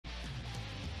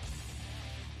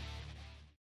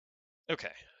Okay.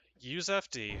 Use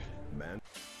FD. Man.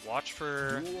 Watch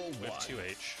for Duel with one.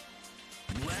 2H.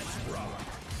 Let's rock.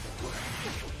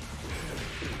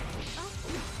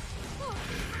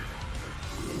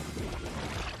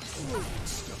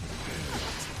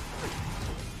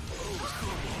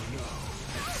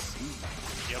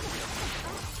 Yep.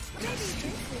 Maybe this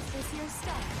is your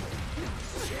style.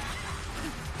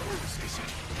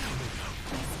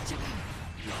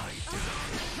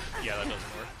 Yeah, that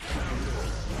doesn't work.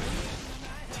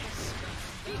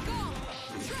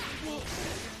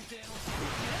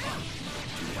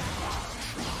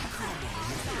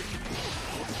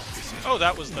 Oh,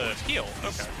 that was the heal.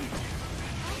 Okay.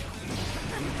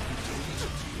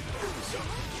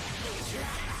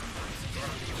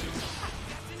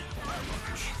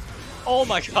 Oh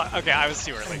my god. Okay, I was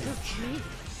too early.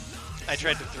 I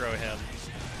tried to throw him.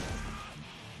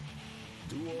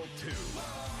 Duel 2.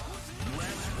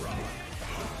 Let's rock.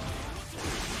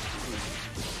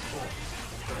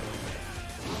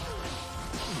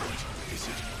 What is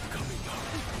it coming up?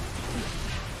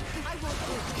 I will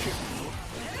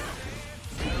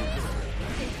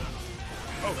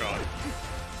Oh god.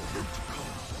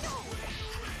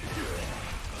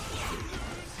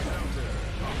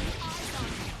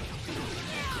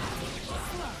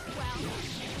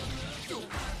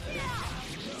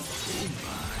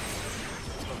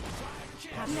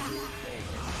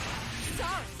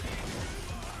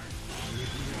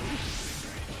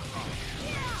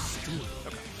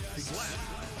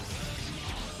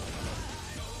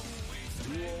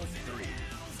 Duel 3.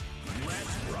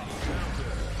 Let's rock.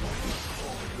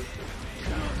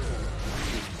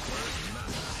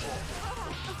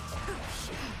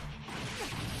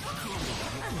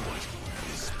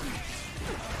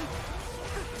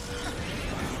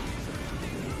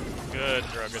 Good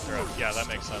throw, good throw. Yeah, that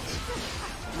makes sense.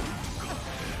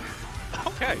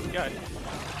 Okay, yeah. Big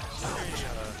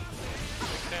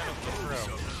fan of the throw.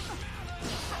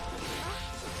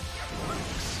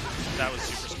 That was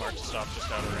super smart to stop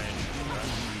just out of range.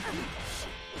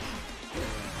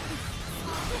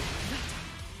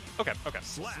 Okay, okay.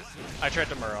 I tried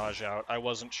to Mirage out. I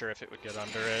wasn't sure if it would get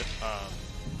under it.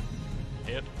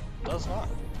 It does not.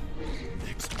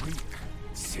 Next week,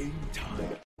 same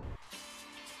time.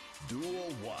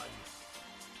 Duel 1.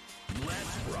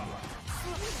 Let's rock.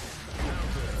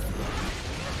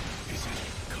 Is it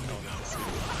coming out?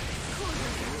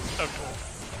 Okay.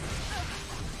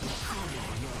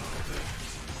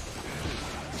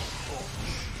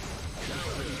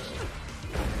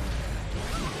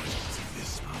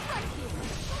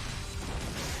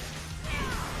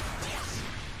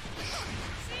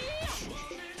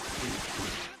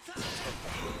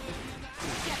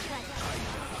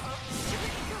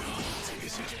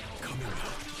 Is it coming out?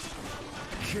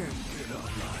 Can't get a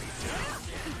lie down.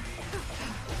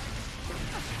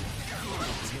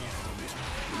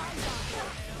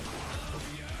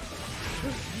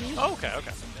 Okay,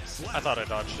 okay. I thought I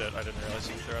dodged it. I didn't realize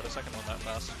you could throw out a second one that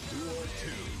fast. Duel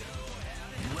 2.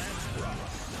 Let's rock.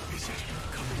 Is it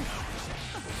coming out?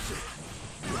 Is it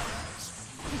coming out?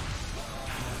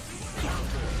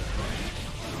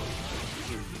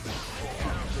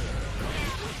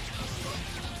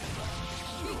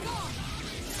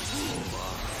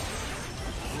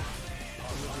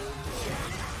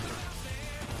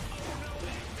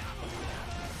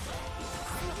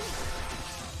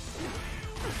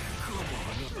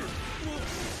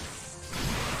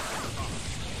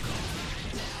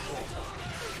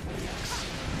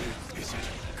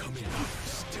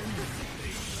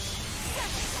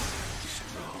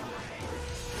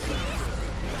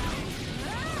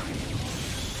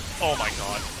 Oh my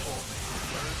god.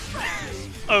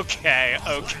 Okay,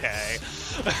 okay.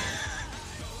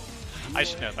 I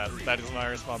should know that. That is my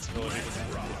responsibility.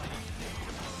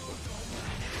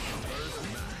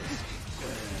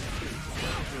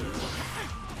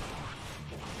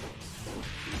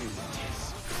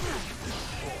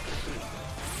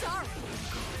 sorry.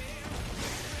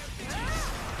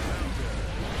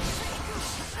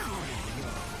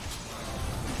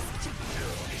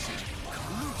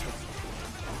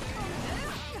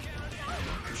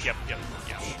 Yep, yep,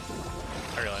 yep.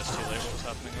 I realized too late what was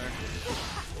happening there.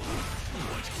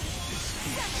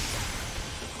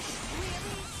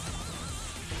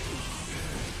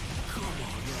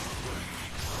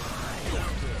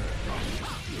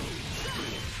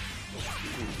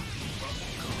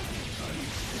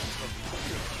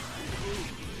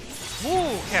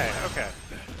 Woo, okay, okay.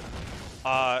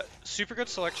 Super good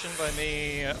selection by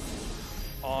me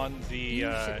on the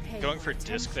going for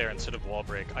disc there instead of wall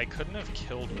break. I couldn't have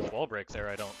killed with wall break there,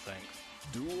 I don't think.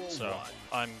 So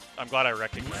I'm glad I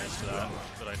recognized that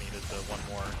I needed the one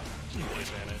more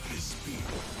advantage. This speed.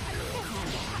 Come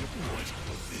on, what?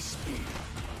 This speed.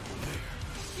 There.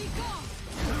 Be gone!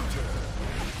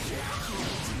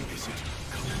 Is it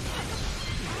coming out?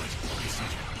 What is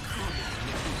it? Come on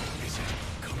now. Is it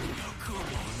coming out? Come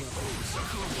on now.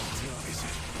 Come on now. Is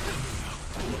it coming out?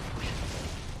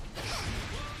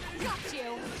 Got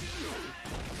you!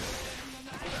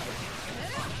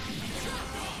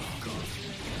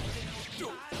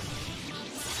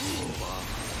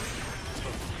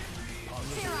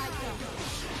 Here I go!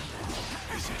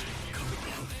 Is it coming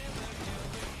out?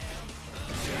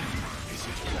 Is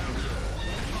it?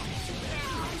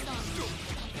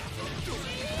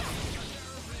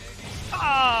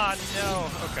 Ah, no.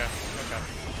 Okay.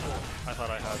 I thought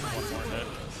I had one more hit.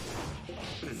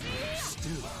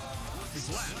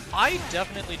 I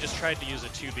definitely just tried to use a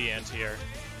 2B anti-air.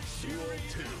 Duel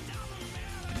 2.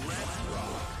 Let's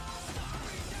rock.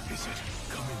 Is it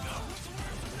coming out?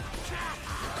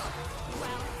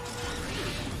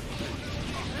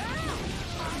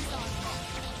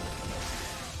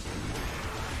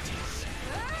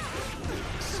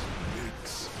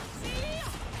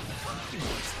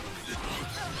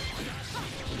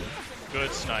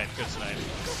 Good snipe,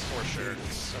 for sure.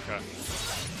 Okay.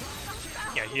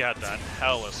 Yeah, he had that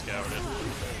hella scouted.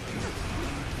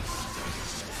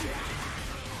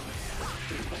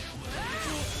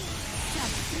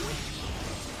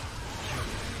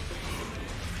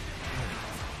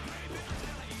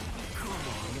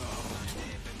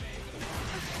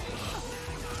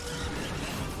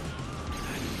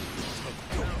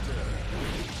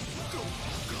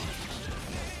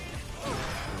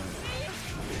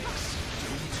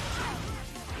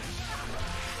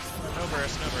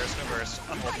 No burst.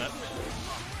 I'm holding it.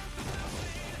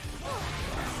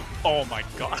 Oh my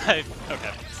god.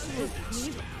 Okay.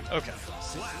 Okay.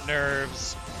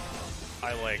 Nerves.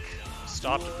 I like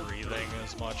stopped breathing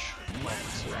as much while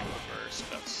considering the burst.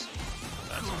 That's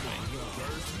me.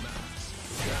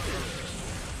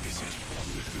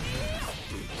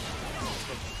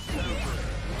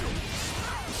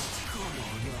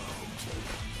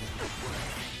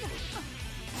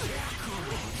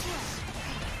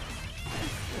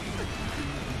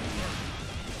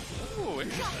 Ooh,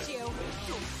 interesting. Got you!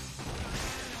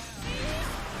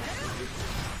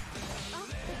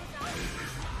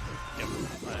 Yep,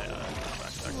 I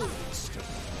backpack.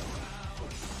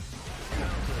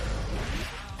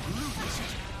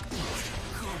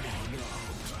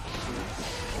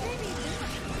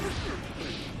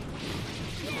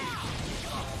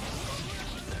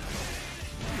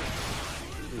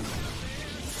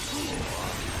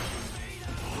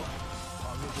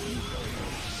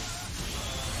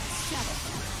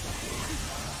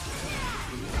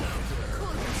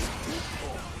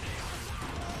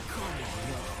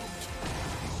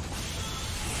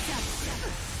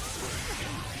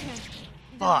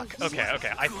 Fuck,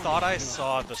 okay. I thought I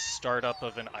saw the startup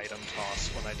of an item toss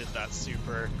when I did that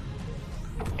super,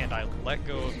 and I let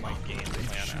go of my game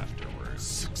plan afterwards.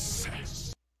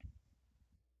 Success.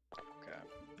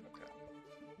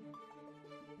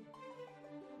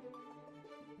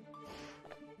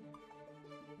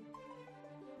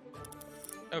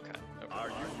 Okay. Are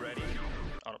you ready?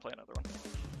 I want to play another one.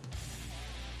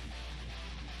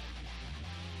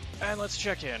 And let's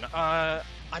check in.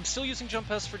 I'm still using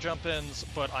jump S for jump ins,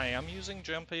 but I am using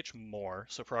jump H more,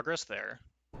 so progress there.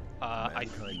 I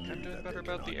think I'm doing better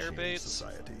about the air baits.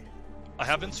 I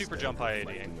have been super jump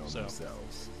IADing, so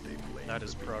that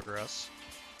is progress.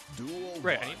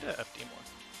 Right, I need to FD more.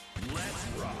 Let's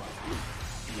rock.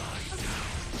 Lie down.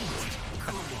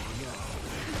 Come on now.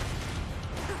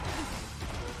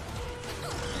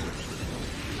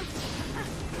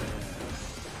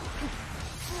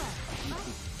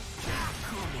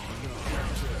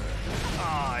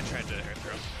 Ah, I tried to air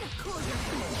throw.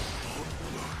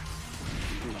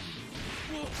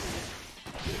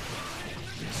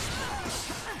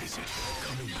 Is it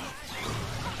coming out?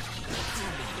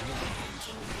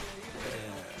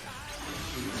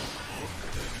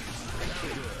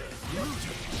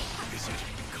 Is it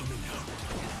coming out?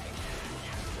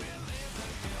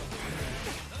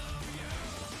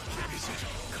 Is it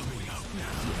coming out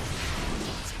now?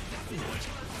 What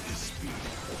is speed?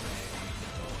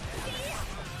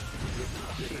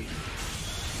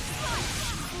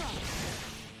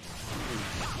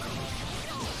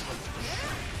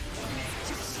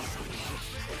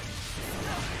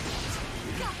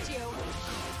 Got you!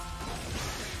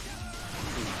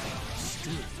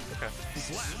 Okay.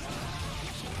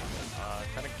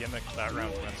 Kind of gimmicked that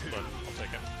round once, but I'll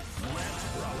take it.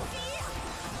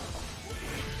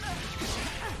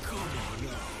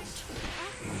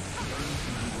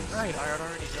 Right, I had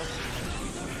already done it.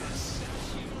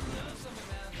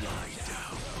 Lie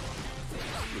down.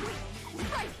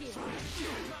 Right here.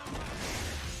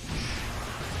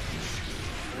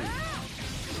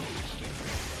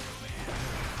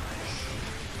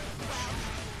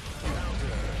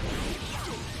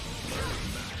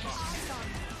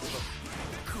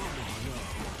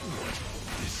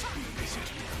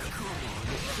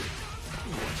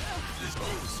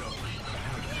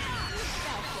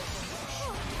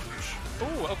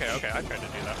 Ooh, okay, I tried to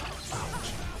do that.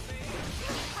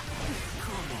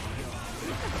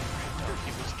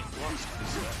 He was in blocks to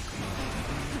this stuff.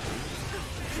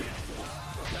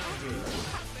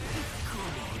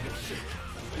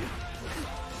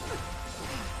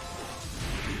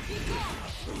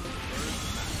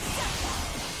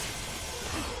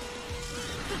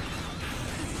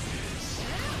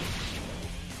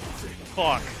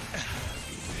 Fuck.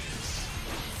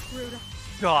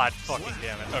 God fucking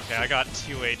damn it. Okay, I got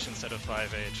 2H instead of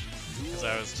 5H. Because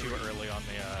I was too early on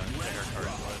the air card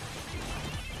blood.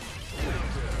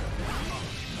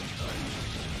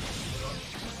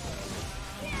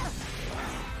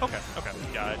 Okay,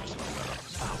 yeah, I just fucked that up.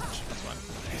 That's fine.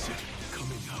 Is it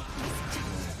coming up?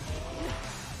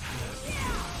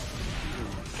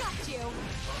 Got you.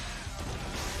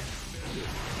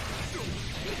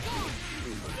 Be gone.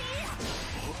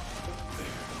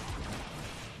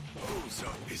 Oh, so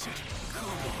is it? Come on.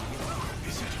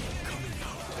 Is it coming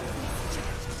out?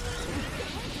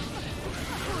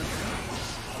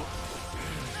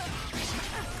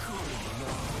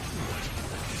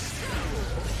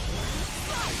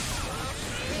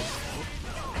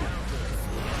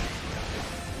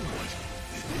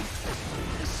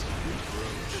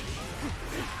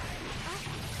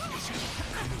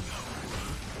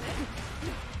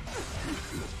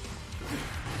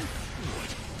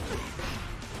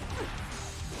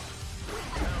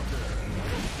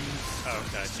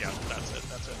 Okay, yeah, that's it.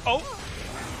 Oh!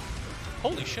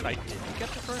 Holy shit, I didn't get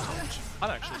the first one? I'm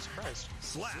actually surprised.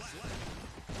 Slap.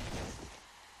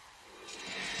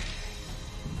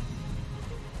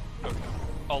 Okay.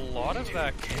 A lot of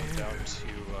that came down to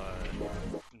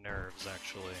nerves,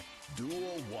 actually.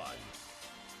 Duel 1.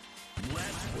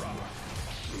 Let's rock.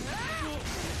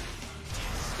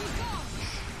 Be gone.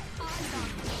 Eyes on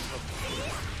me.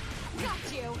 Got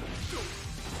you.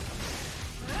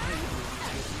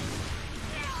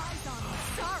 Eyes on me.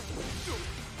 Sorry.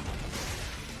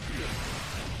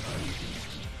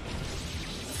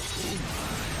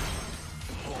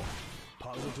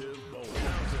 Positive bowl.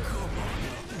 Come on.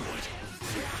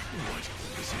 What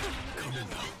is it coming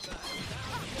out?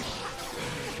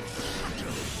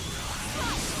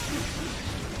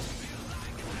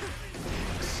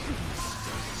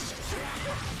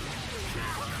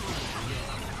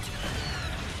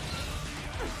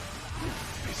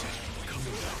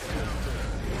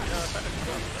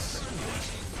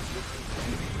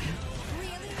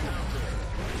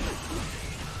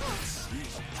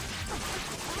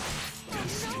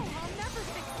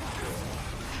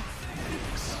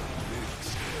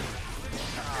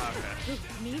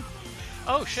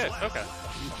 Oh shit, okay.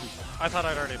 I thought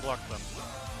I'd already blocked them,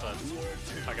 but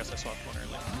I guess I swapped one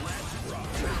early.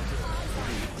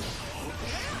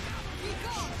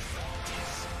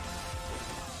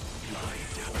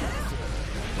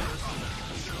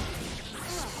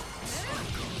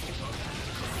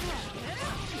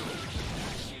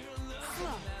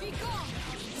 Be gone.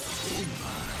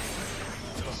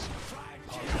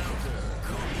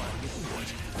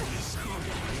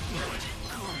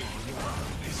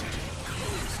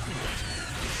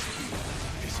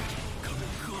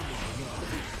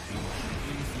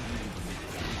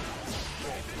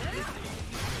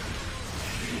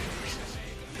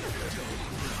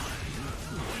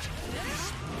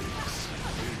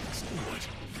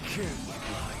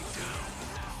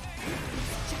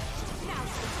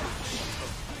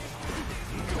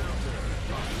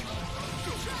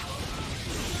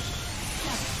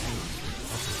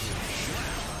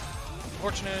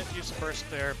 Unfortunate, use burst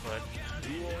there, but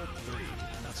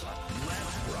that's fine.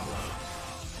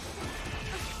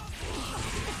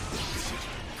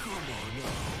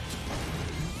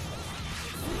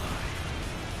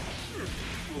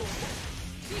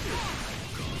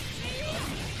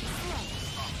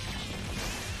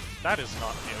 That is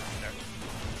not the open there.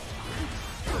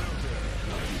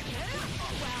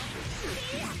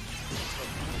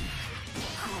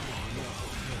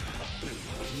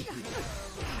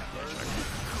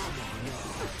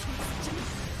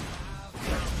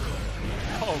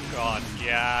 Oh god,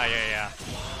 yeah.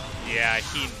 Yeah,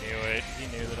 he knew it. He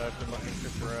knew that I been looking for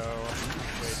throw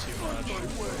way too much.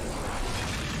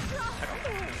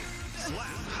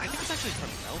 I think it's actually from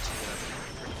melting that I'm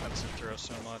looking for defensive throw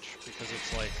so much, because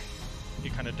it's like,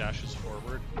 it kind of dashes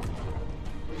forward.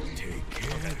 Okay.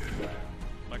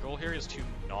 My goal here is to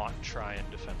not try and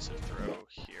defensive throw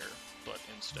here, but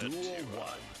instead to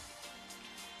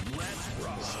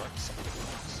select something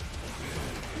else.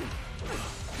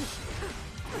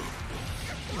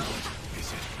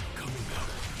 Is it coming out?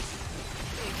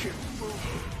 Keep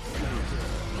moving.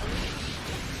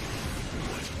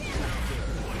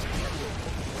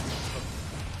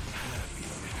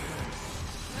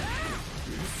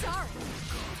 Sorry.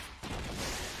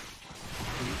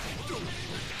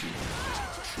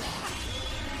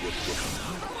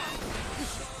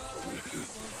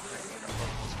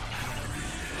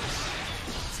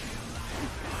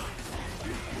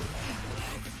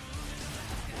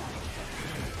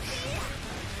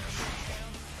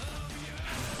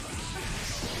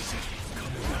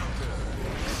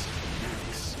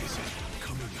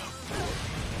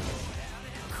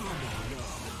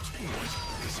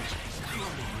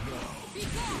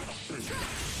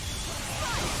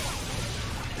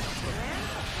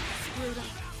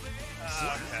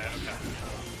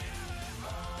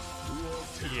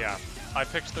 Yeah, I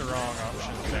picked the wrong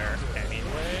option there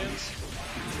anyways.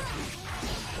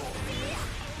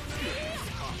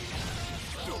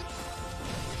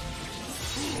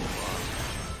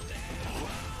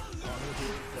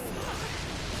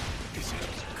 Is it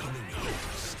coming out?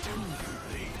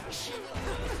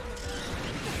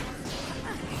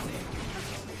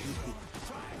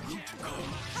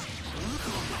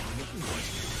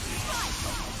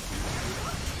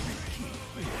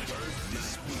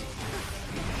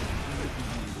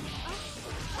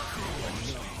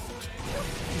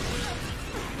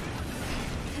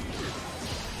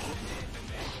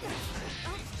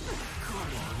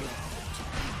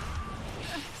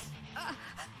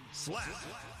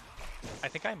 I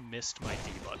think I missed my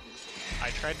D button. I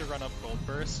tried to run up Gold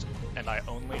Burst, and I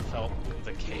only felt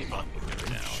the K button go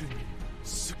down.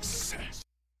 Success.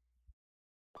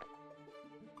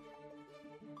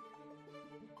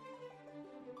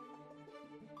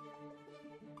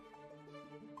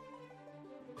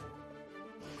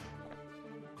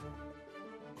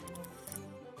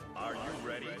 Are you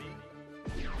ready?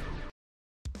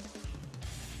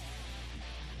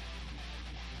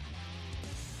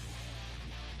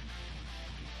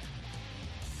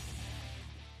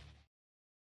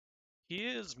 He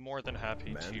is more than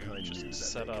happy to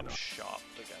just set up shop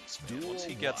against me. Once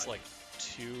he gets like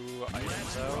 2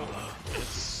 items out,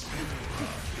 it's...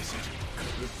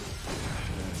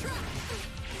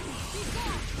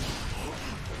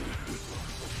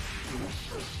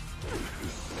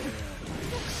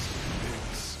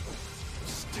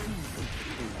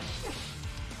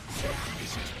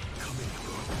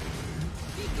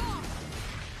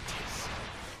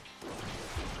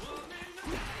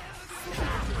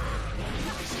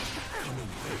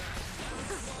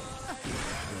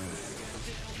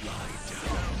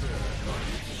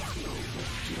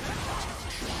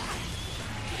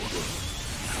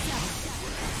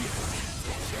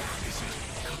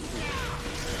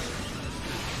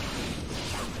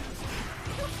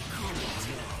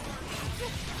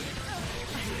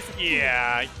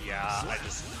 Yeah, I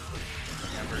just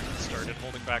never started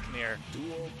holding back in the air.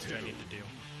 What do I need to do?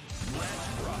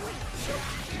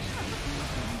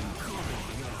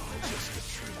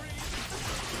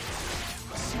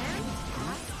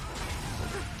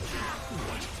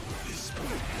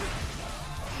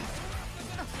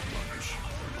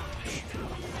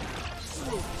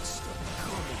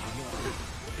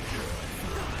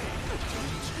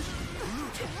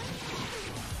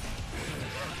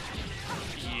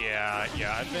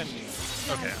 Yeah, I've been...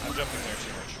 Okay, I'm jumping there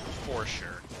too much. For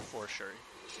sure.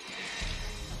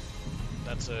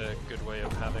 That's a good way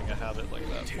of having a habit like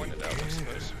that pointed out, I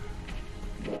suppose.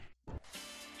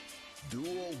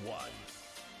 Duel 1.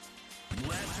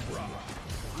 Let's rock.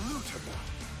 Luther.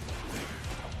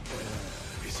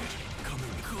 Is it coming?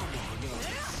 Come on,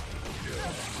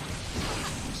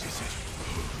 Is it?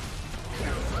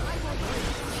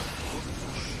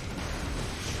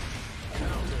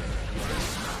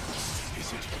 Is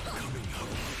it coming up?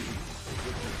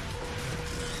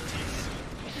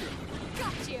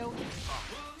 Got you.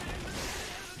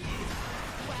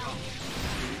 Well.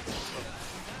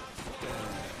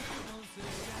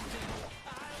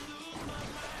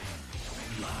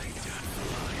 Lie down,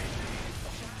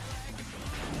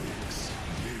 mix.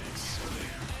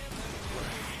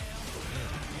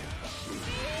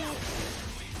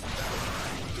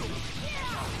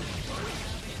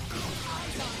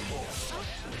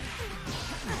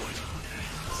 What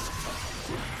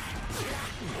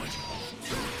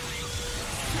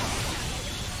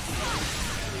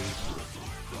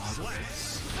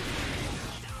Slice.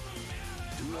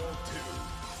 Duel 2.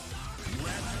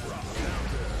 Let's rock.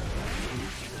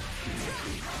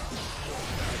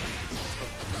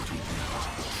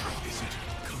 Is it?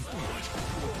 Come on.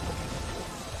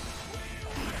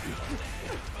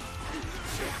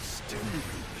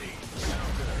 Stimulate.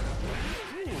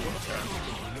 Come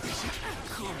on. Is it?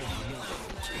 Come on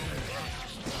out.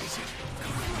 Is it?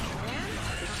 Come on.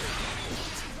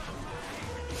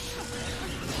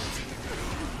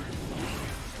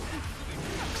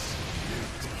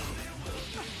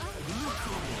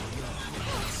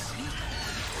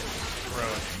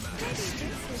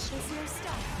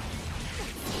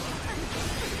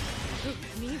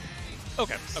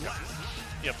 Okay, okay.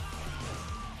 Yep.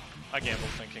 I gambled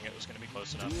thinking it was going to be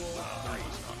close enough. I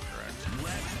was not correct.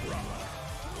 Let's rock.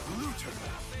 Looter.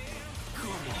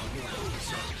 Come on, is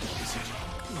it?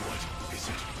 What is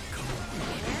it? Come on. Is it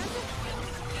coming?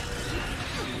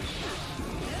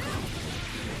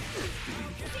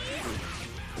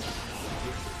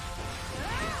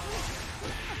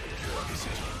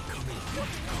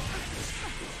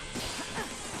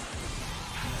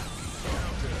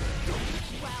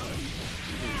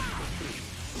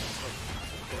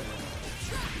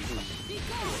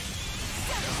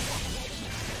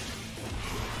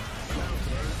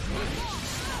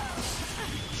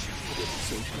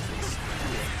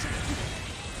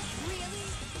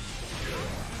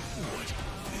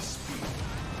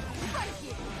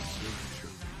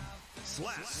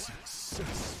 Slap.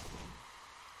 Success.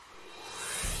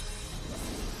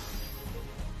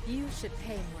 You should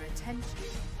pay more attention.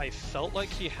 I felt like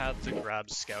he had the grab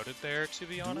scouted there, to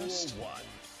be honest. Duel 1.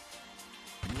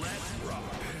 Let's rock.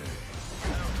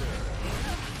 Counter.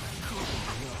 Come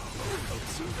on now.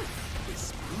 Observe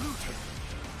this looter.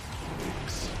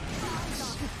 Mix.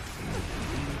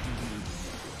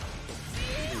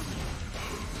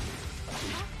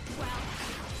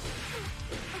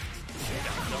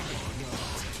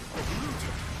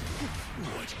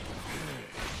 What?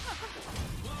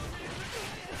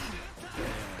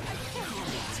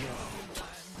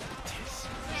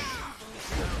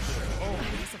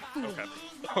 Okay.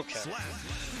 Okay.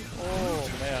 Oh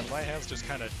man, my hands just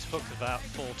kind of took that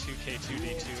full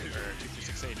 2K2D2 or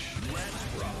 2K6H. Let's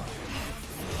rock.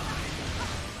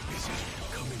 Is it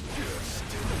coming first?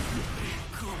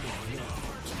 Come on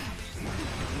out.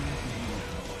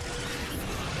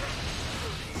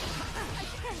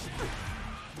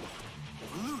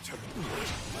 Looter.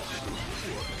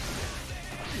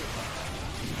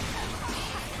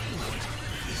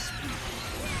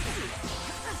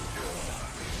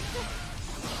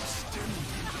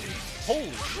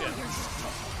 Holy shit.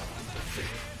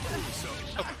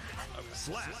 Okay.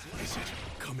 Slap. Is it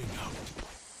coming out?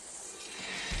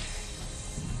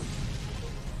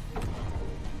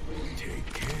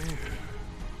 Take care.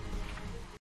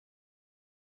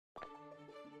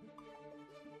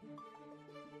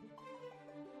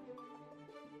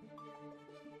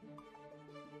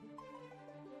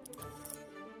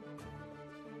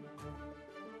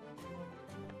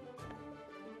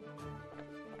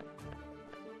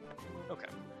 Okay.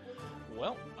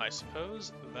 Well, I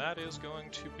suppose that is going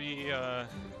to be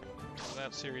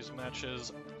that series of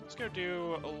matches. Let's go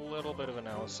do a little bit of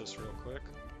analysis real quick.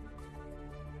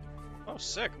 Oh,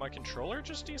 sick! My controller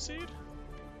just DC'd?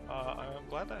 I'm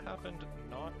glad that happened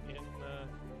not in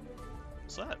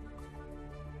set.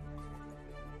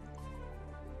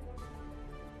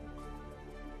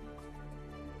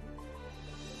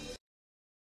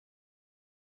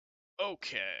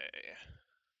 Okay.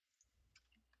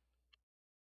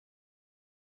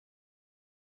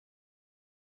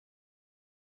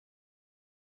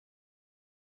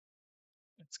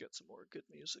 Let's get some more good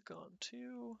music on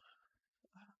too.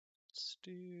 Let's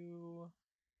do...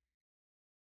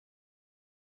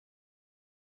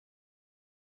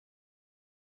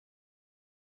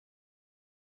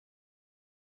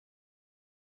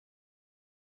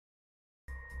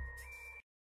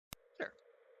 There.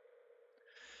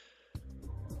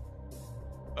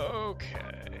 Okay.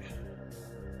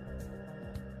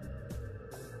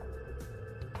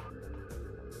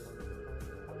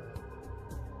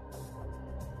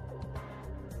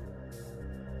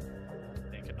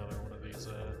 Make another one of these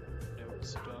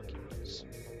notes documents.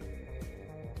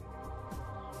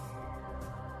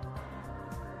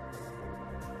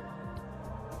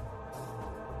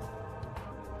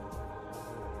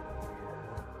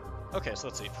 Okay, so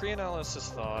let's see. Pre-analysis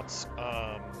thoughts.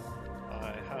 I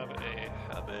have a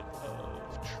habit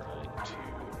of trying to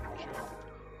jump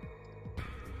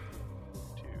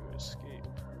to escape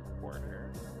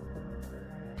corner.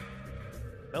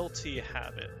 Melty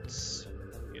habits.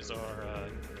 These are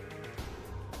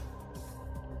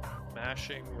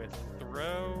mashing with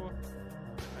throw,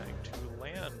 trying to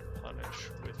land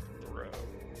punish with throw.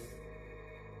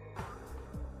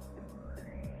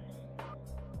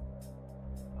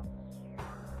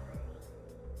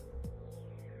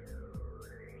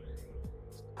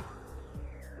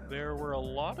 There were a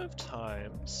lot of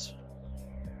times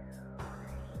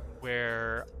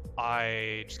where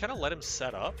I just kind of let him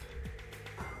set up,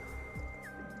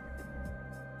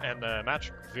 and the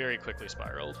match very quickly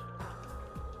spiraled.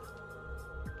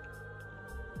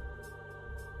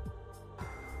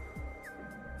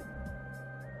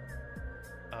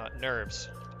 Nerves.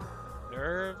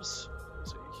 Nerves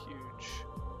is a huge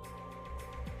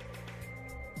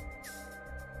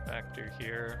factor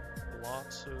here.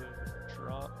 Lots of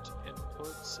dropped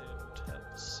inputs in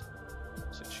tense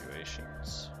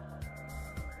situations.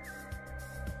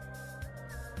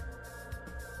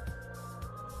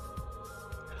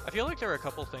 I feel like there are a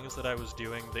couple things that I was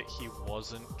doing that he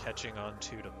wasn't catching on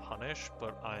to punish,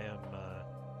 but I am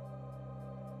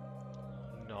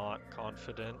not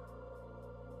confident.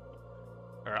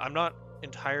 Or I'm not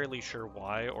entirely sure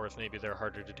why, or if maybe they're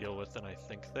harder to deal with than I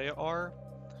think they are.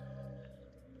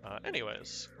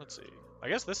 Anyways, let's see. I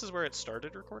guess this is where it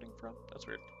started recording from? That's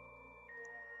weird.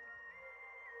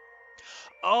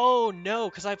 Oh,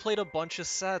 no, because I played a bunch of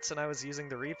sets and I was using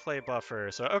the replay buffer.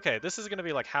 So, okay, this is going to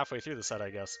be like halfway through the set, I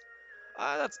guess.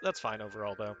 That's fine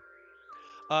overall, though.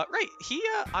 Right,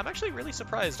 I'm actually really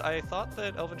surprised. I thought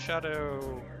that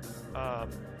ElvenShadow, I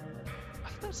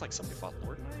thought that was like somebody fought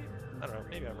Lord Knight? I don't know,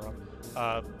 maybe I'm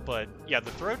wrong. But yeah,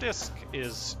 the throw disc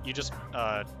is, you just,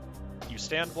 you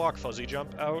stand block, fuzzy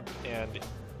jump out, and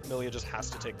Milia just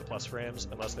has to take the plus frames,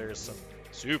 unless there's some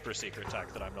super secret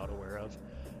tech that I'm not aware of.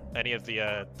 Any of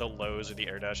the lows or the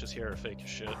air dashes here are fake as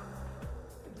shit.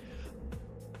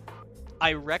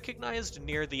 I recognized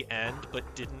near the end,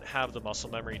 but didn't have the muscle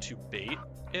memory to bait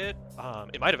it.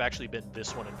 It might have actually been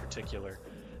this one in particular,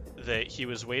 that he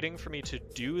was waiting for me to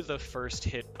do the first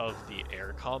hit of the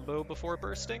air combo before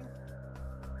bursting.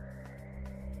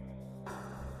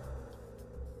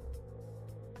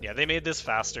 Yeah, they made this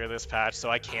faster, this patch, so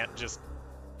I can't just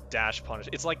dash punish.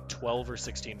 It's like 12 or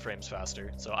 16 frames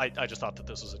faster, so I just thought that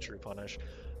this was a true punish.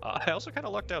 I also kind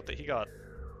of lucked out that he got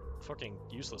fucking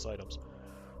useless items.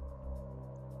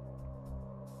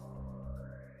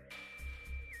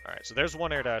 Alright, so there's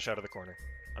one air dash out of the corner.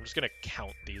 I'm just gonna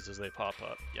count these as they pop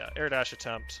up. Yeah, air dash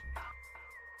attempt.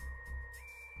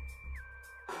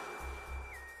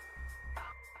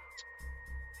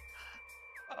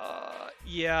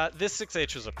 Yeah, this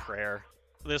 6H was a prayer.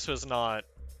 This was not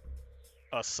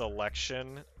a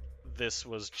selection. This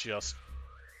was just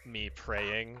me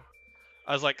praying.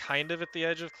 I was like kind of at the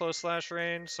edge of close slash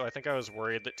range, so I think I was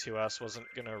worried that 2S wasn't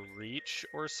gonna reach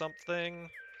or something.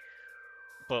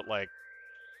 But like,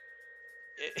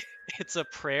 it's a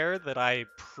prayer that I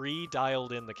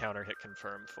pre-dialed in the counter hit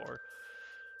confirm for.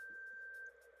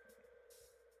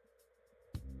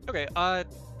 Okay,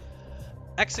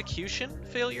 execution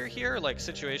failure here, like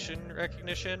situation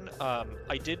recognition.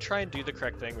 I did try and do the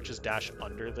correct thing, which is dash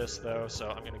under this though, so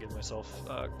I'm gonna give myself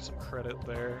some credit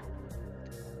there.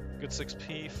 Good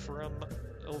 6p from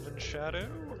ElvenShadow.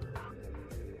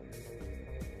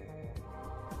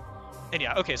 And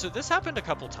yeah, okay, so this happened a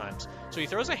couple times. So he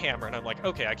throws a hammer, and I'm like,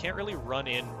 okay, I can't really run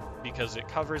in because it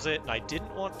covers it, and I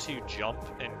didn't want to jump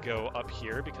and go up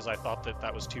here because I thought that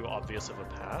that was too obvious of a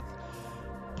path.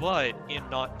 But in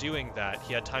not doing that,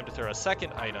 he had time to throw a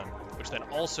second item, which then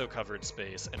also covered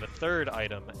space, and a third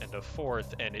item, and a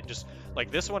fourth, and it just,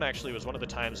 like, this one actually was one of the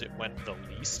times it went the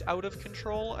least out of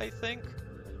control, I think.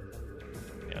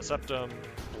 Yeah, septum,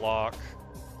 block.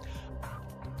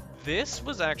 This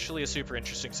was actually a super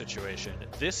interesting situation.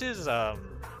 This is the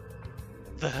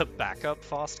backup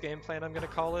Faust game plan, I'm going to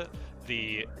call it.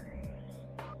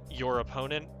 Your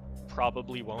opponent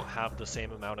probably won't have the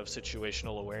same amount of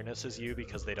situational awareness as you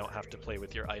because they don't have to play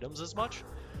with your items as much.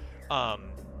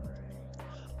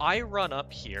 I run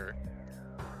up here,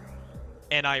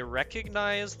 and I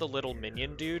recognize the little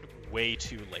minion dude way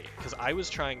too late, because I was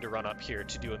trying to run up here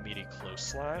to do a meaty close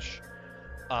slash.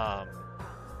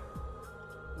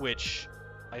 Which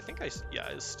I think is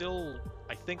still,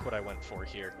 I think, what I went for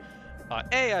here.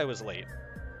 A, I was late,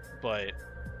 but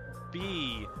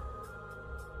B,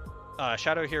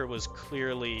 Shadow here was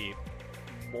clearly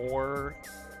more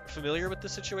familiar with the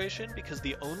situation, because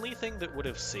the only thing that would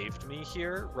have saved me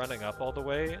here, running up all the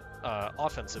way,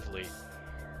 offensively,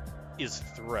 is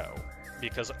throw.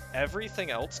 Because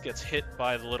everything else gets hit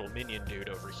by the little minion dude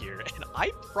over here, and I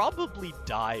probably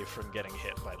die from getting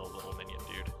hit by the little minion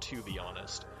dude, to be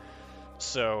honest.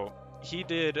 So he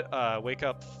did wake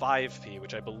up 5p,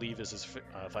 which I believe is his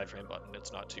 5-frame button.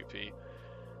 It's not 2p.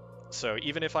 So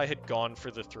even if I had gone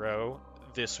for the throw,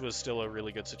 this was still a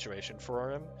really good situation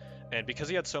for him. And because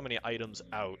he had so many items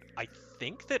out, I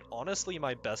think that honestly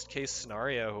my best case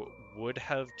scenario would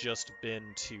have just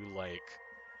been to like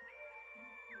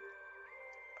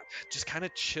just kind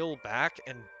of chill back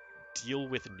and deal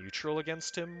with neutral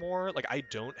against him more. Like, I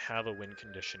don't have a win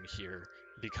condition here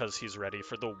because he's ready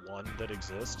for the one that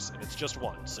exists, and it's just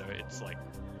one, so it's like,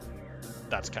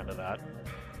 that's kind of that.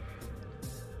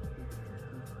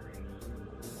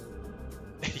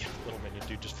 Yeah, little minion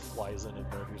dude just flies in and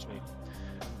murders me.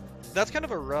 That's kind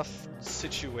of a rough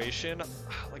situation.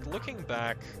 Like, looking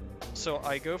back, so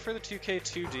I go for the 2K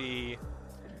 2D,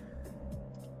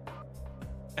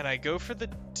 and I go for the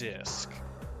disc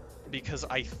because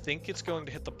I think it's going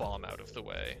to hit the bomb out of the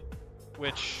way,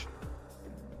 which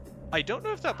I don't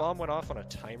know if that bomb went off on a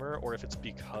timer or if it's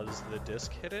because the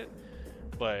disc hit it,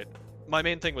 but my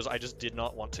main thing was I just did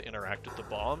not want to interact with the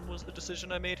bomb was the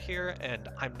decision I made here, and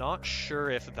I'm not sure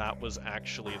if that was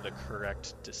actually the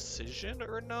correct decision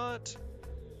or not.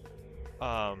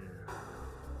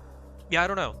 Yeah, I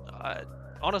don't know.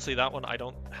 Honestly, that one I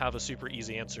don't have a super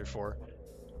easy answer for.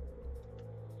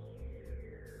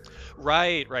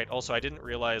 Right. Also, I didn't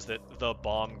realize that the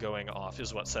bomb going off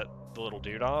is what set the little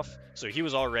dude off. So he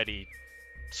was already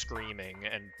screaming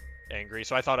and angry.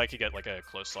 So I thought I could get like a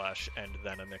close slash and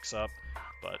then a mix-up,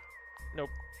 but nope.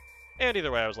 And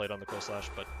either way, I was late on the close slash.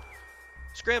 But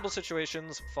scramble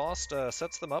situations, Faust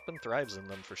sets them up and thrives in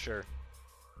them for sure.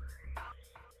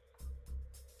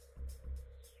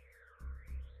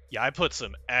 Yeah, I put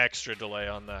some extra delay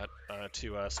on that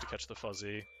 2S to catch the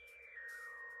fuzzy.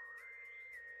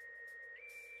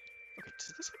 Okay,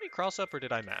 did this hit me cross up or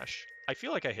did I mash? I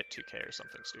feel like I hit 2K or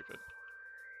something stupid.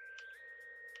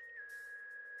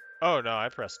 Oh no, I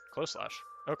pressed close slash.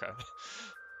 Okay.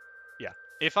 Yeah,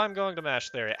 if I'm going to mash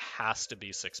there, it has to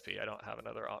be 6p. I don't have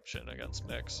another option against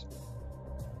mix.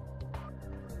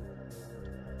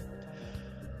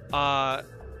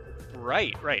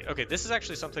 Right. Okay, this is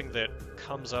actually something that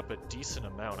comes up a decent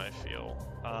amount, I feel.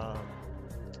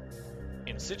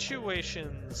 In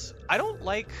situations, I don't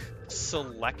like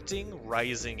selecting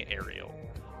rising aerial.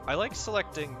 I like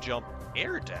selecting jump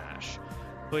air dash,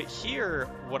 but here,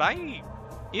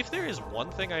 if there is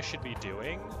one thing I should be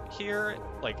doing here,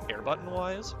 like air button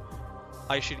wise,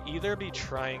 I should either be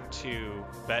trying to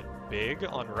bet big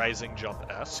on rising jump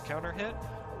S counter hit,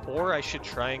 or I should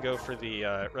try and go for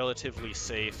the relatively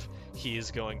safe,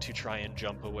 he's going to try and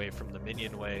jump away from the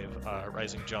minion wave,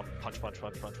 rising jump, punch,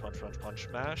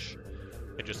 mash,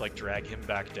 and just like drag him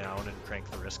back down and crank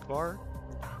the risk bar.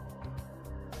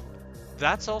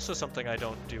 That's also something I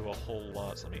don't do a whole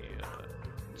lot. So let me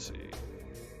see.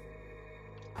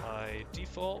 I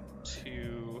default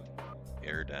to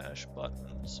air dash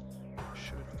buttons.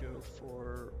 Should go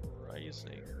for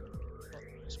rising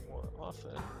buttons more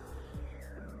often.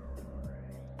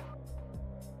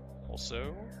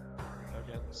 Also,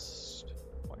 against...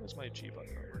 Why is my G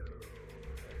button not working?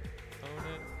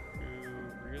 Opponent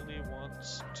who really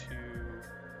wants to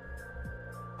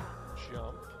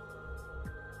jump.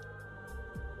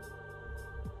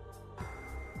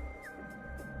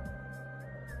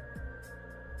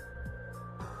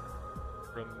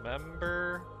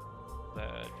 Remember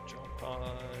that jump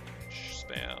punch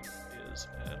spam is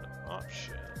an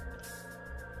option.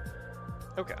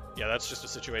 Okay, yeah, that's just a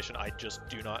situation I just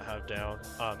do not have down.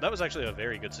 That was actually a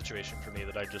very good situation for me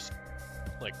that I just,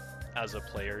 like, as a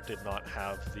player, did not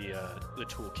have the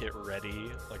toolkit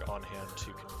ready, like, on hand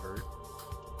to convert.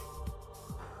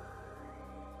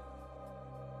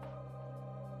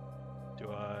 Do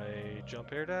I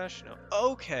jump air dash? No.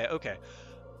 Okay.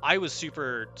 I was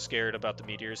super scared about the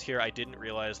meteors here. I didn't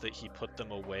realize that he put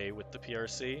them away with the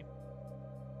PRC.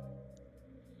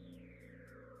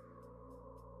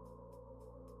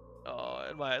 Oh,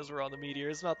 and my eyes were on the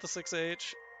meteors, not the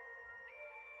 6H.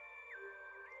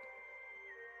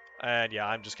 And yeah,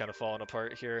 I'm just kind of falling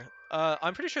apart here.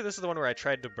 I'm pretty sure this is the one where I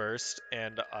tried to burst,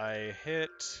 and I hit...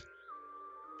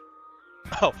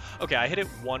 Oh, okay, I hit it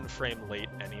 1 frame late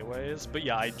anyways, but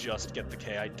yeah, I just get the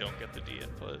K, I don't get the D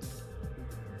input.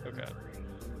 Okay.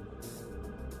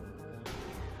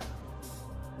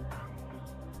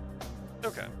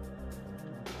 Okay.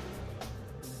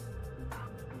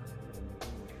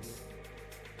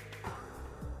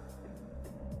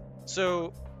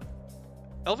 So,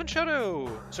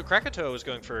 ElvenShadow... So Krakatoa is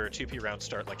going for 2p round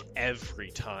start like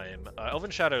every time.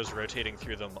 ElvenShadow is rotating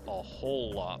through them a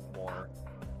whole lot more.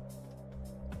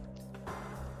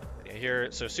 Yeah,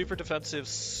 here, so super defensive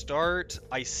start.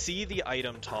 I see the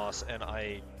item toss and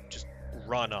I just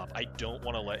run up. I don't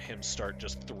want to let him start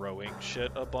just throwing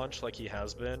shit a bunch like he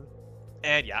has been.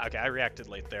 And yeah, okay, I reacted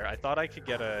late there. I thought I could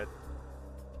get a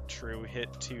true hit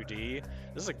 2D.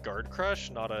 This is a guard crush,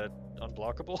 not a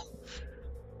unblockable.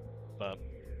 But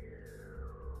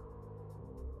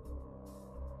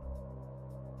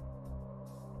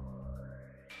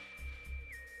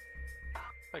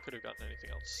I could have gotten anything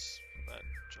else from that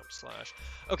jump slash.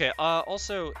 Okay,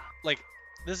 also, like,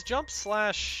 this jump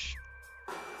slash,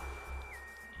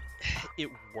 it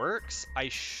works. I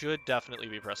should definitely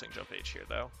be pressing jump H here,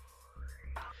 though.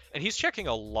 And he's checking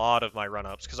a lot of my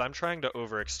run-ups, because I'm trying to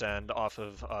overextend off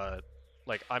of,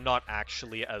 like, I'm not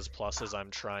actually as plus as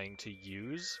I'm trying to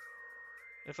use,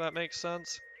 if that makes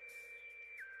sense.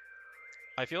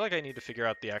 I feel like I need to figure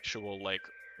out the actual, like,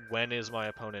 when is my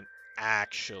opponent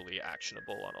actually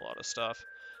actionable on a lot of stuff.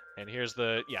 And here's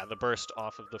the, yeah, the burst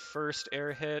off of the first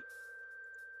air hit,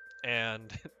 and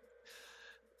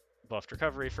buffed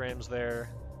recovery frames there.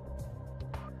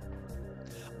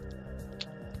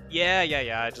 Yeah,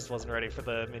 I just wasn't ready for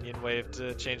the minion wave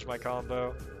to change my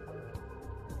combo.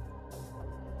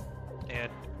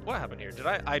 And what happened here? Did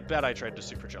I bet I tried to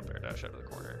super jump air dash out of the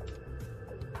corner.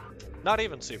 Not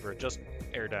even super, just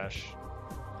air dash.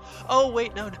 Oh,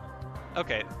 wait, no.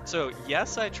 Okay, so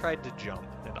yes, I tried to jump,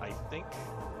 and I think...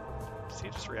 Does he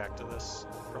just react to this?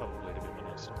 Probably, to be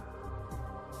honest.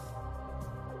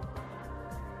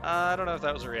 I don't know if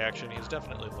that was a reaction. He's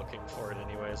definitely looking for it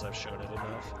anyways. I've shown it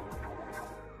enough.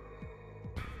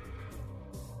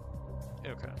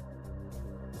 Okay.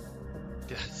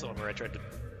 Yeah, it's the one where I tried to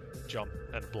jump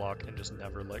and block and just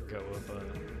never let go of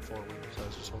forward, so I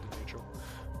was just holding neutral.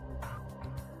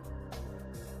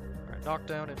 Alright,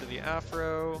 knockdown into the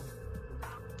afro.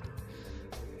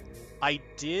 I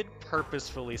did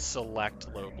purposefully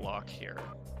select low block here,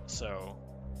 so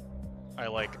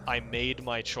I made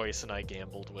my choice and I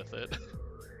gambled with it.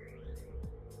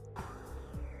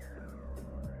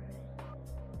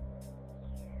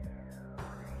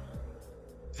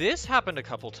 This happened a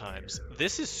couple times.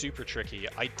 This is super tricky.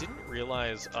 I didn't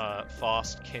realize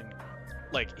Faust can,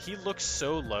 like, he looks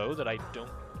so low that I don't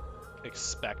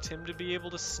expect him to be able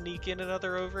to sneak in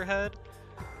another overhead.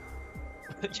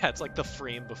 Yeah, it's like the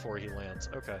frame before he lands.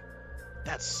 Okay.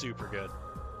 That's super good.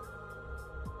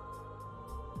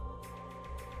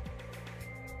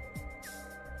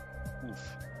 Oof.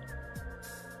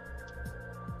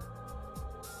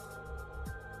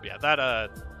 Yeah,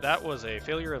 that was a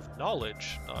failure of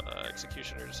knowledge, not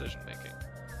execution or decision making.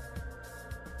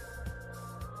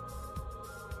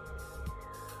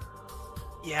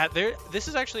 Yeah, this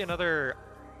is actually another...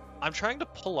 I'm trying to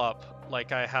pull up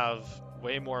like I have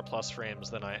way more plus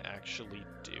frames than I actually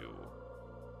do.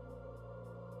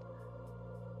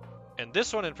 And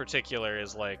this one in particular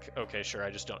is like, okay, sure, I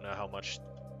just don't know how much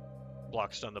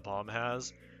block stun the bomb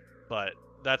has, but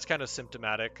that's kind of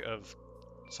symptomatic of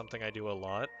something I do a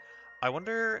lot. I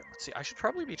wonder, let's see, I should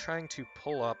probably be trying to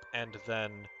pull up and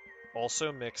then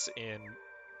also mix in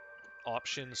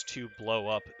options to blow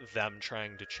up them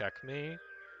trying to check me.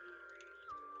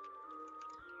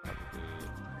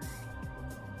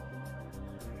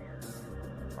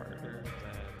 Harder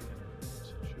than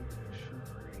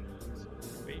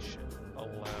situation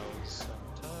allows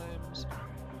sometimes.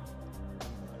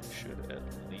 I should at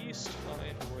least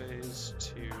find ways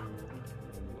to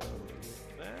blow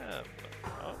them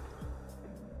up,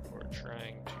 or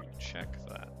trying to check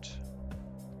that.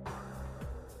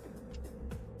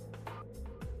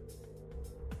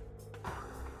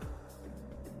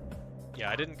 Yeah,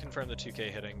 I didn't confirm the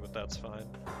 2K hitting, but that's fine.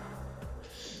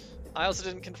 I also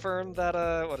didn't confirm that,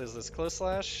 what is this, close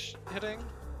slash hitting?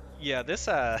 Yeah, this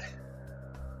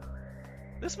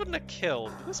wouldn't have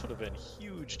killed. This would have been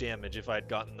huge damage if I'd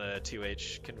gotten the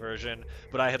 2H conversion,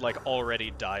 but I had, like, already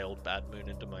dialed Bad Moon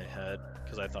into my head,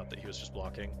 because I thought that he was just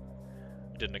blocking.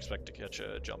 Didn't expect to catch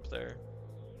a jump there.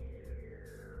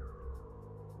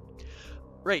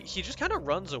 Right, he just kind of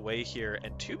runs away here,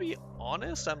 and to be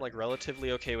honest, I'm like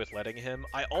relatively okay with letting him.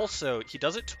 He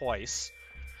does it twice,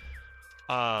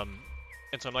 and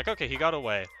so I'm like, okay, he got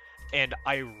away, and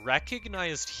I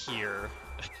recognized here,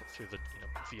 through the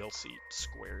VLC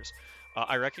squares,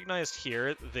 I recognized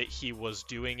here that he was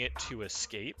doing it to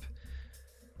escape,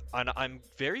 and I'm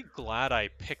very glad I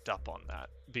picked up on that,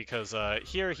 because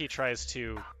here he tries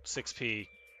to 6P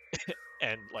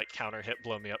and like counter hit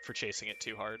blow me up for chasing it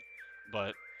too hard.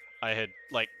 But I had,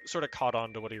 like, sort of caught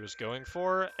on to what he was going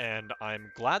for, and I'm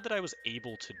glad that I was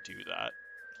able to do that.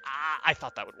 I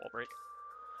thought that would wall break.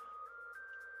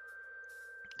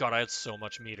 God, I had so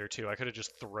much meter, too. I could have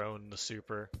just thrown the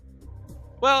super.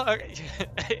 Well, okay.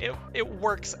 it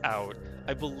works out.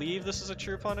 I believe this is a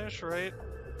true punish, right?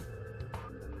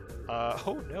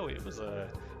 Oh no, it was a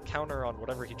counter on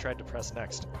whatever he tried to press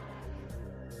next.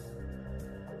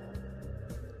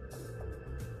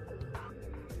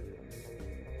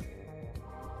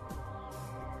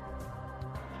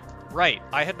 Right,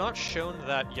 I had not shown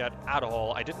that yet at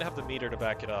all. I didn't have the meter to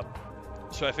back it up.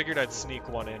 So I figured I'd sneak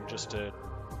one in just to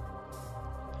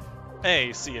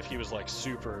A, see if he was like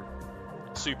super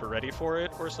ready for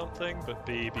it or something, but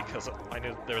B, because I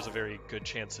knew there was a very good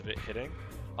chance of it hitting.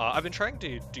 I've been trying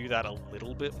to do that a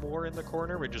little bit more in the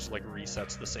corner, where it just like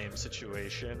resets the same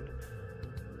situation.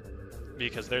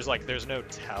 Because there's no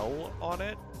tell on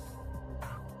it.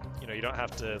 You know, you don't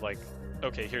have to like,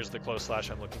 okay, here's the close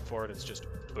slash I'm looking for, and it's just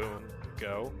boom,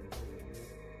 go.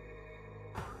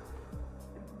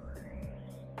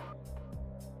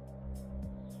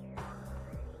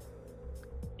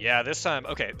 Yeah, this time,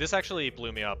 okay, this actually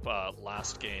blew me up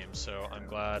last game, so I'm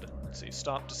glad. Let's see,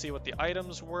 stop to see what the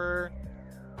items were.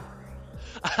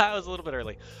 I was a little bit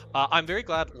early. I'm very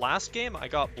glad last game I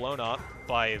got blown up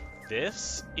by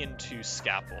this into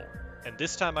Scalpel. And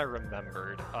this time I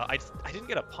remembered. I didn't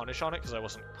get a punish on it because I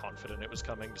wasn't confident it was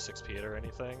coming to 6p or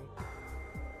anything.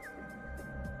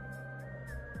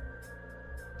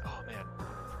 Oh man,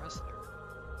 press there.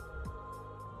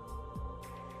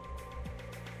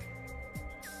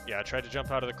 Yeah, I tried to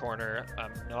jump out of the corner.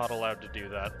 I'm not allowed to do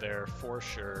that there for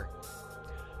sure.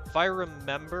 If I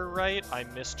remember right, I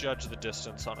misjudged the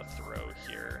distance on a throw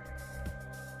here.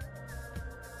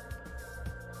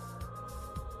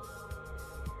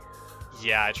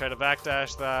 Yeah, I tried to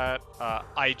backdash that.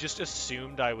 I just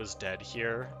assumed I was dead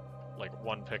here, like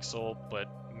 1 pixel, but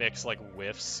Mix like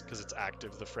whiffs because it's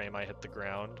active the frame I hit the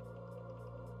ground.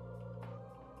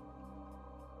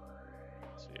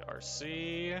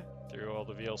 RC through all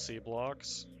the VLC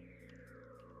blocks.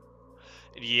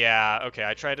 Yeah, okay,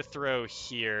 I tried to throw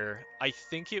here. I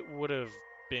think it would have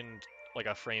been like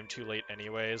a frame too late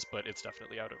anyways, but it's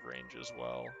definitely out of range as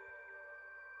well.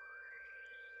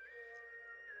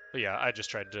 But yeah, I just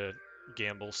tried to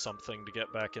gamble something to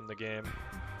get back in the game.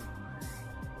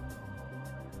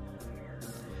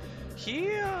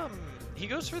 He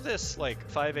goes for this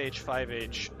like 5H,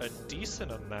 5H a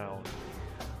decent amount.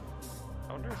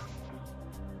 I wonder if...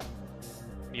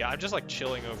 Yeah, I'm just like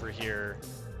chilling over here.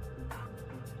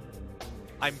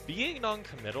 I'm being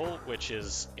non-committal, which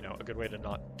is, you know, a good way to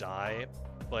not die,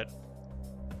 but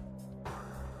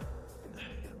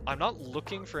I'm not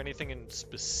looking for anything in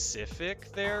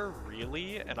specific there,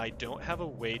 really, and I don't have a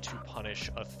way to punish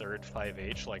a third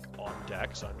 5H, like, on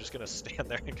deck, so I'm just gonna stand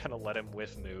there and kind of let him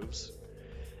whiff moves.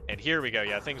 And here we go,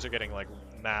 yeah, things are getting, like,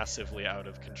 massively out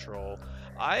of control.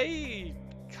 I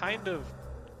kind of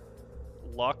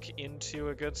luck into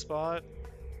a good spot.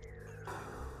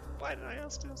 Why did I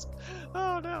ask this?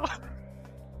 Oh no!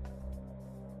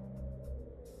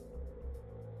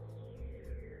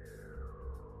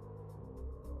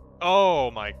 Oh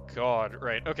my god,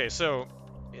 right. Okay, so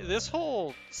this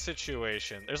whole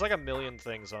situation, there's like a million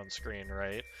things on screen,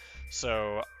 right?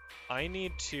 So I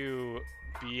need to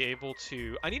be able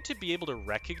to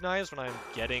recognize when I'm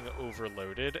getting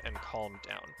overloaded and calm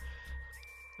down.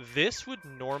 This would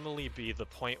normally be the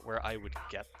point where I would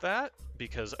get that,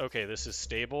 because, okay, this is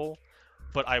stable,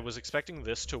 but I was expecting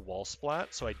this to wall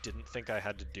splat, so I didn't think I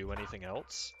had to do anything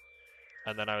else.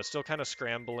 And then I was still kind of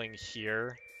scrambling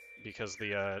here, because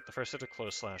the first hit of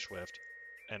close slash whiffed,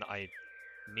 and I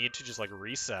need to just, like,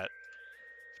 reset.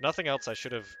 If nothing else, I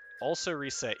should have also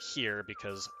reset here,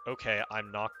 because, okay,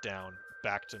 I'm knocked down,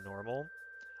 back to normal.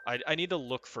 I need to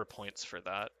look for points for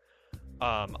that.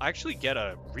 I actually get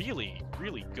a really,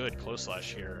 really good close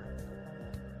slash here.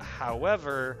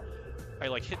 However, I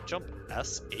like hit jump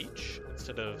SH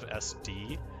instead of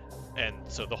SD, and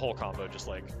so the whole combo just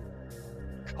like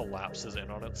collapses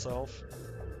in on itself.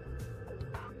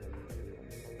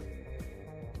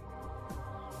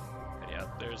 And yeah,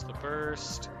 there's the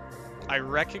burst. I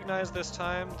recognize this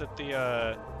time that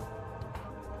the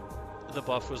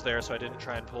buff was there, so I didn't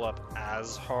try and pull up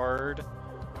as hard.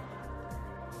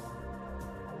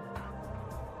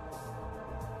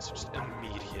 It's just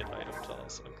immediate item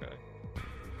toss, okay.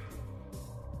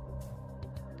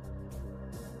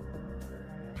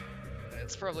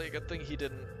 It's probably a good thing he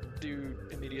didn't do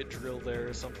immediate drill there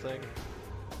or something.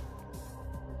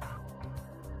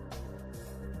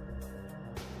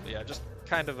 But yeah, just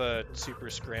kind of a super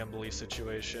scrambly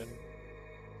situation.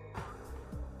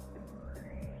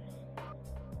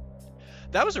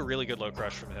 That was a really good low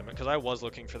crush from him, because I was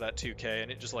looking for that 2k,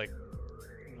 and it just like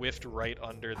whiffed right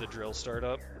under the drill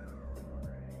startup.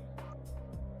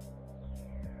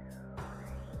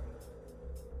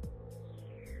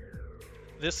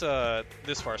 This far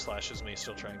slash is me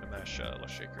still trying to mesh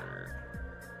Lush Shaker.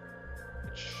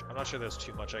 I'm not sure there's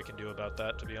too much I can do about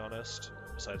that, to be honest,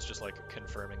 besides just, like,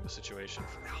 confirming the situation.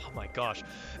 Oh my gosh.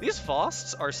 These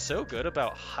Fausts are so good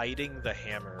about hiding the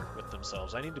hammer with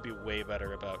themselves. I need to be way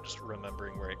better about just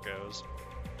remembering where it goes.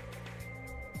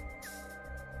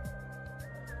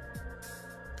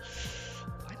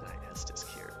 Why did I S-disc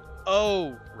here?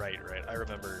 Oh, right. I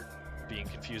remember being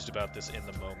confused about this in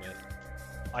the moment.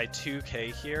 I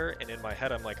 2K here, and in my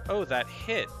head I'm like, oh, that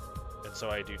hit! And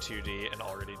so I do 2D and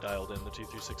already dialed in the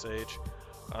 236H.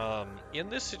 In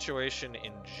this situation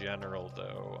in general,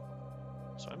 though,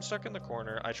 so I'm stuck in the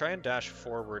corner. I try and dash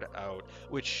forward out,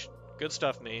 which, good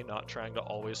stuff me, not trying to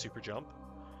always super jump.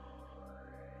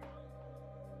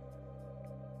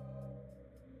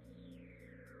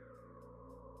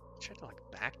 I tried to, like,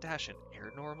 backdash and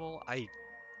air normal. Why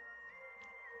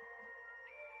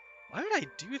would I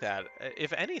do that?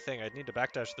 If anything, I'd need to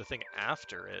backdash the thing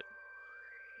after it.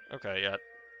 Okay, yeah.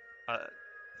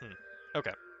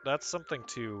 Okay, that's something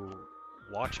to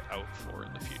watch out for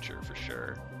in the future, for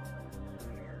sure.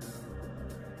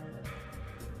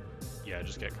 Yeah,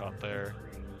 just get caught there.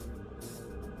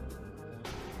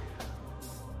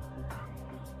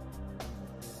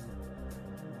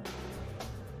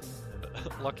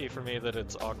 Lucky for me that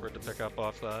it's awkward to pick up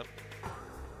off that.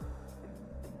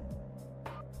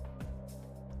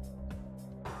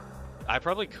 I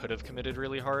probably could have committed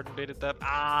really hard and baited that.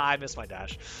 Ah, I missed my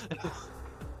dash.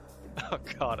 Oh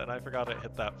god, and I forgot it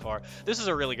hit that far. This is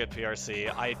a really good PRC.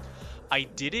 I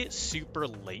did it super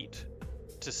late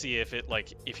to see if it,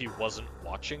 like, if he wasn't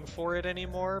watching for it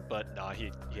anymore, but nah,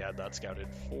 he had that scouted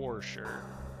for sure.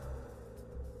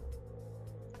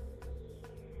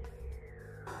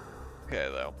 Okay,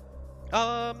 though.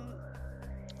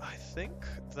 I think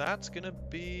that's gonna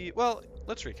be... Well,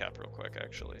 let's recap real quick,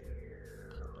 actually.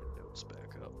 Pull my notes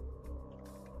back up.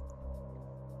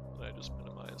 I just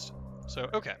minimized. So,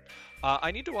 okay.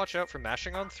 I need to watch out for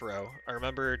mashing on throw. I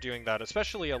remember doing that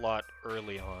especially a lot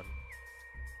early on.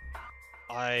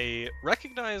 I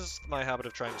recognized my habit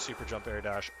of trying to super jump air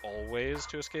dash always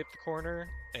to escape the corner,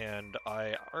 and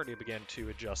I already began to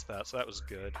adjust that, so that was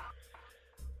good.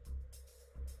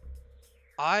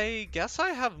 I guess I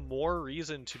have more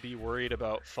reason to be worried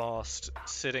about Faust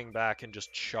sitting back and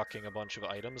just chucking a bunch of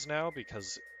items now,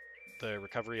 because the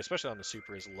recovery, especially on the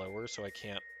super, is lower, so I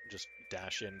can't just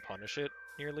dash in, punish it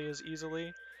nearly as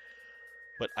easily.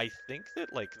 But I think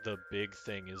that, like, the big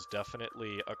thing is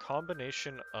definitely a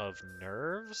combination of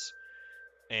nerves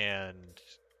and,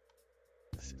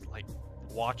 like,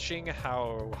 watching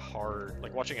how hard,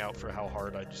 like, watching out for how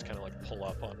hard I just kind of, like, pull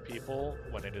up on people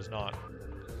when it is not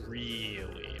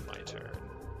really my turn.